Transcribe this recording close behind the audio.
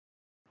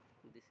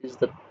This is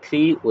the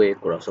three-way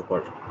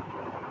crossover.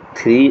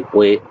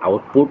 Three-way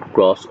output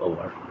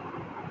crossover.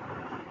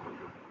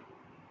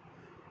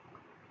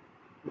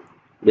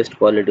 Best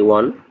quality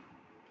one,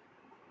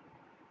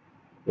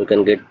 you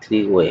can get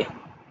three-way.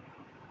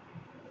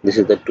 This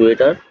is the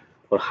tweeter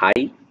for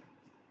high.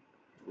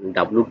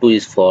 W2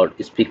 is for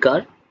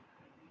speaker.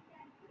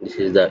 This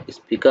is the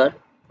speaker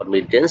for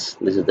mid-range.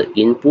 This is the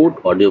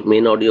input audio,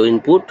 main audio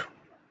input.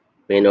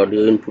 Main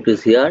audio input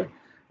is here,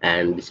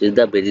 and this is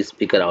the basic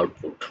speaker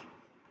output.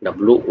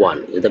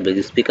 W1 is the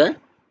basic speaker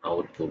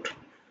output.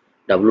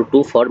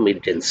 W2 for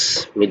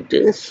mid-range.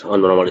 Mid-range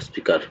on normal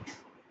speaker.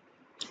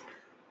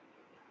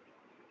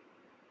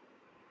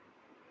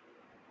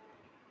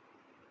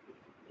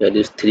 Here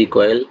is 3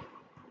 coil.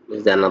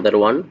 This is another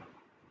one.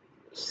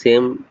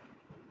 Same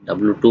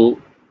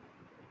W2,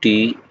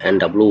 T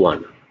and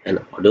W1 and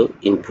audio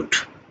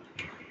input.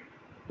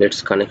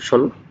 Let's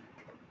connection.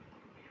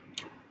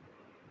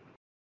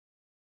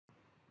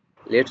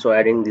 Let's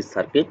wiring this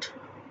circuit.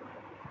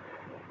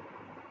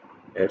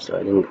 Let's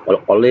wiring.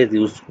 Always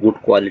use good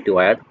quality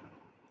wire.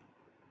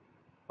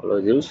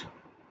 Always use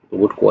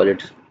good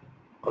quality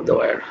of the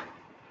wire.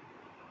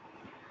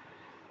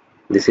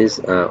 This is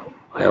I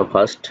am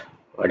first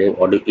wiring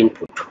audio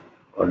input.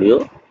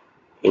 Audio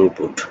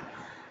input.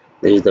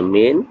 This is the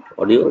main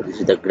audio. This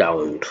is the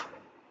ground.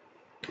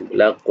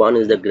 Black one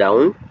is the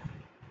ground.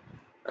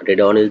 Red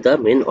one is the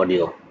main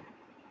audio.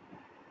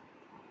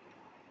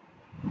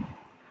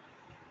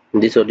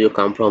 This audio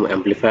come from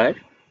amplifier.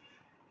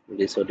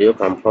 This audio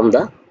come from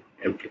the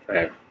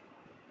amplifier.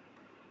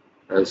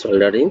 And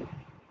soldering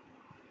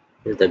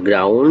is the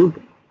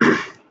ground.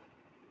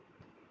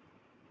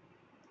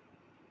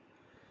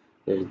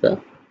 This is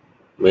the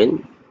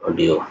main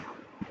audio.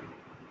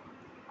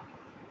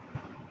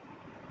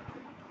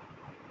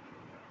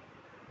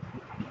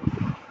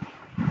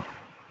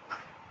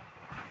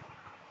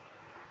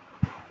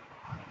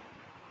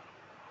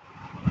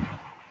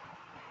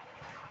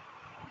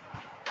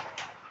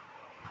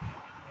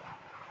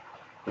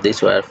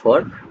 This wire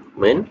for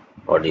main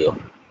audio.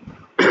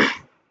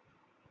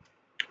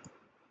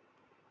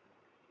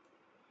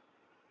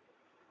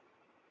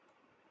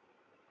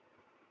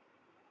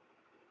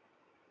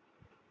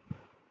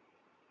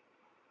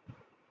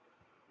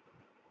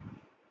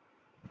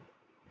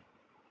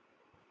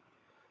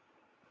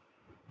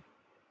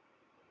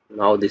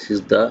 Now this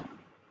is the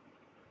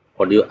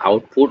audio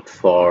output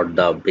for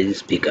the basic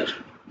speaker.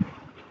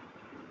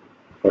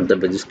 For the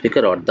basic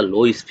speaker or the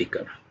low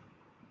speaker.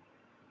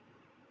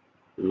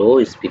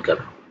 Low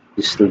speaker.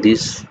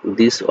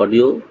 This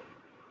audio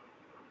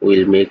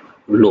will make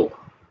low.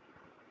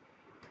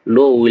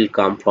 Low will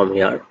come from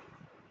here.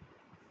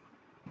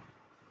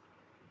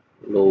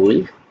 Low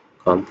will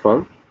come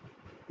from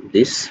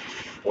this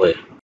way.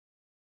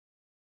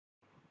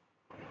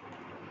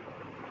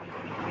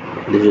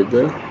 This is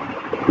the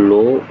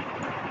low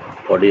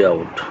audio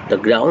out. The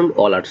ground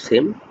all are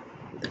same.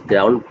 The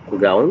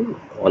ground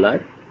all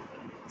are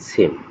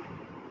same.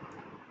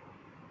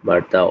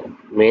 But the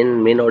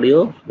main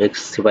audio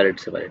makes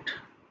separate.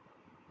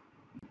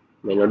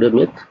 Main audio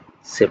make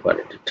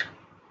separated.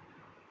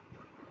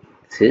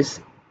 This is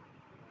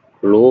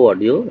low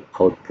audio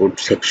output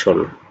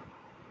section.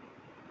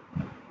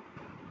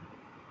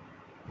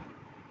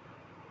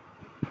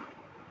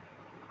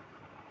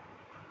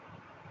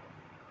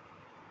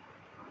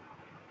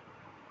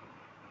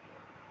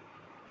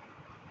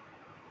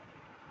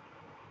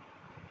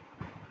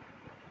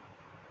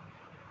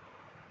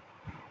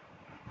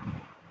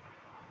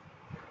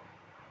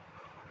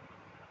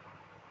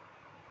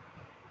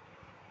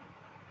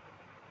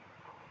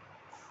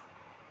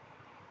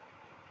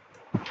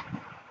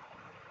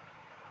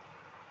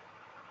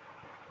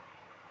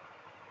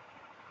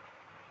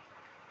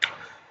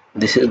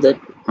 This is the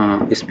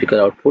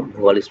speaker output,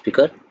 vocal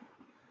speaker.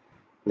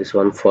 This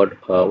one for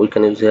we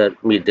can use here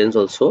mid-range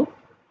also.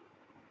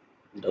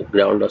 The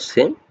ground are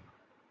same.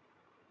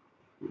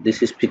 This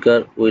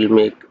speaker will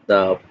make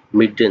the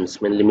mid-range,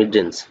 mainly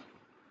mid-range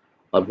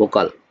or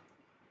vocal.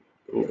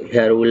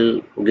 Here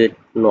will get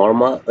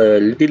normal,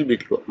 little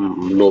bit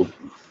low,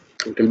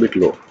 little bit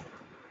low.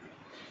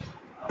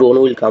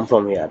 Tone will come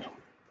from here.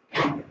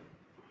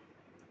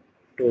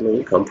 Tone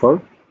will come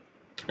from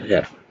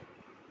here.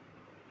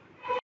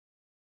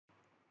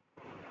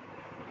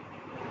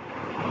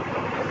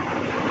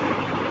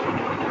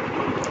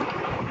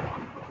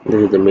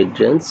 This is the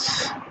mid-range.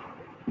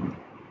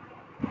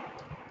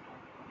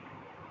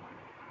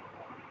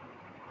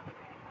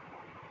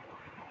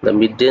 The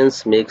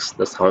mid-range makes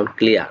the sound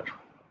clear.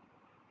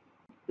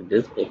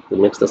 It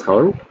makes the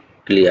sound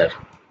clear.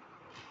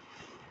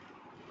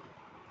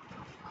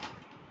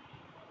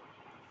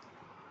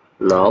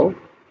 Now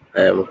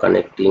I am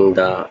connecting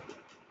the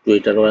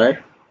tweeter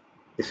wire.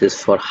 This is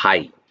for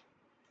high.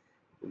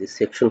 This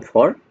section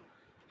for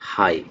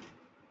high.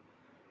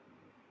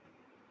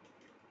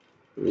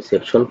 This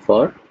section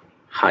for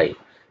high.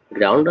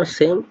 Ground are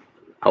same.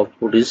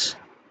 Output is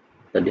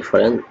the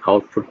different.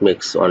 Output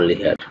makes only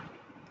here.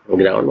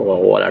 Ground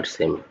all are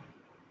same.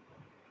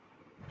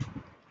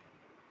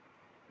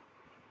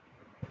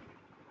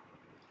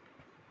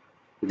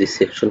 this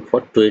section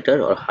for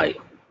tweeter or high.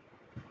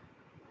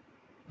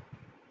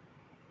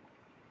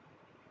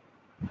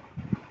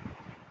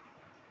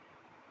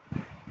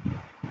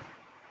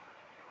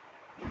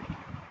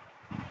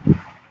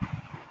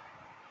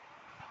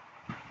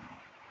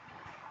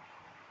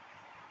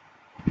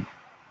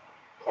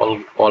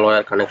 All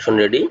wire connection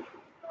ready.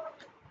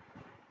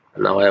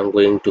 Now I am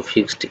going to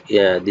fix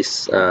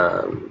this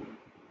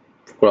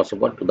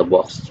crossover to the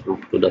box,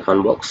 to the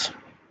HUN box.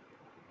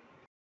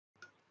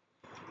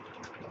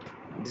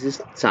 This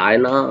is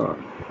China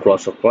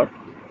crossover,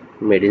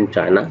 made in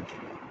China.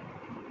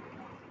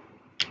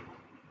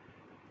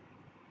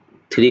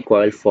 3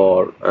 coil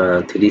for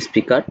 3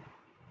 speaker,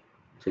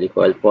 3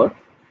 coil for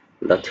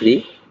the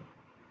 3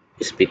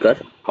 speaker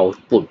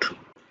output,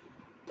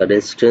 the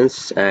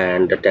resistance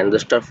and the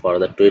transistor for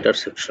the tweeter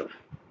section.